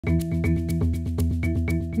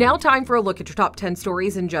Now time for a look at your top 10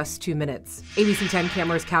 stories in just 2 minutes. ABC 10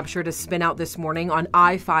 cameras captured a spin out this morning on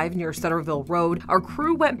I-5 near Sutterville Road. Our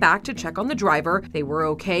crew went back to check on the driver. They were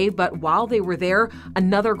okay, but while they were there,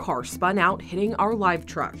 another car spun out, hitting our live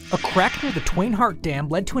truck. A crack near the Twain Harte Dam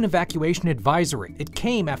led to an evacuation advisory. It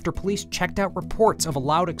came after police checked out reports of a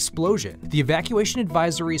loud explosion. The evacuation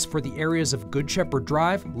advisory is for the areas of Good Shepherd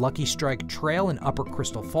Drive, Lucky Strike Trail in Upper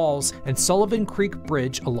Crystal Falls, and Sullivan Creek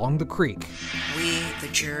Bridge along the creek. We, the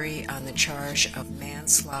jury on the charge of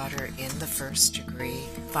manslaughter in the first degree,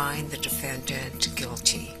 find the defendant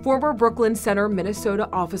guilty. Former Brooklyn Center, Minnesota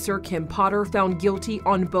officer Kim Potter found guilty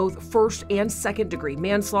on both first and second degree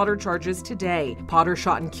manslaughter charges today. Potter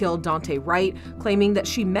shot and killed Dante Wright, claiming that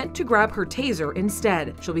she meant to grab her taser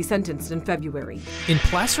instead. She'll be sentenced in February. In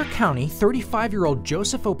Placer County, 35-year-old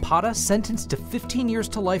Joseph Opata sentenced to 15 years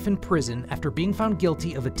to life in prison after being found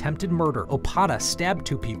guilty of attempted murder. Opata stabbed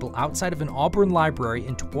 2 people outside of an Auburn library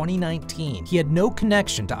in 2019. He had no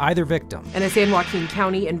connection to either victim. And in San Joaquin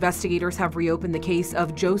County, investigators have reopened the case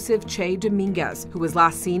of Joseph Che Dominguez, who was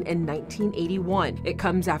last seen in 1981. It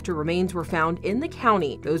comes after remains were found in the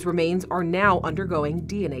county. Those remains are now undergoing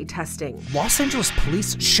DNA testing. Los Angeles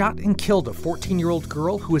police shot and killed a 14-year-old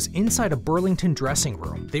girl who was inside a Burlington dressing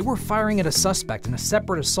room. They were firing at a suspect in a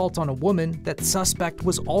separate assault on a woman. That suspect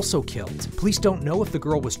was also killed. Police don't know if the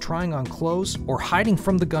girl was trying on clothes or hiding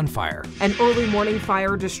from the gunfire. An early morning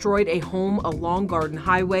fire destroyed a home along Garden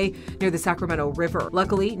Highway near the Sacramento River.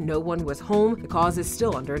 Luckily, no one was home. The cause is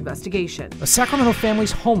still under investigation. A Sacramento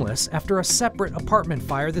family's homeless after a separate apartment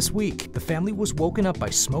fire this week. The family was woken up by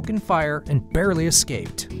smoke and fire and barely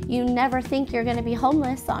escaped. You never think you're going to be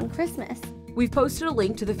homeless on Christmas. We've posted a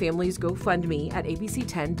link to the family's GoFundMe at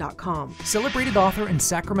abc10.com. Celebrated author and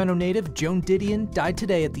Sacramento native Joan Didion died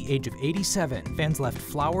today at the age of 87. Fans left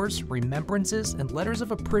flowers, remembrances, and letters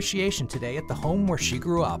of appreciation today at the home where she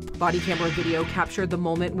grew up. Body camera video captured the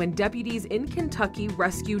moment when deputies in Kentucky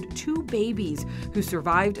rescued 2 babies who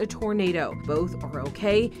survived a tornado. Both are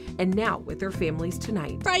okay and now with their families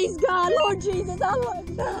tonight. Praise God, Lord Jesus.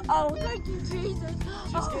 Oh, thank you, Jesus.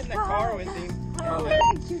 Just get in the car with him.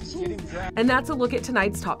 Thank you, Jesus. And that's a look at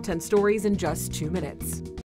tonight's top 10 stories in just 2 minutes.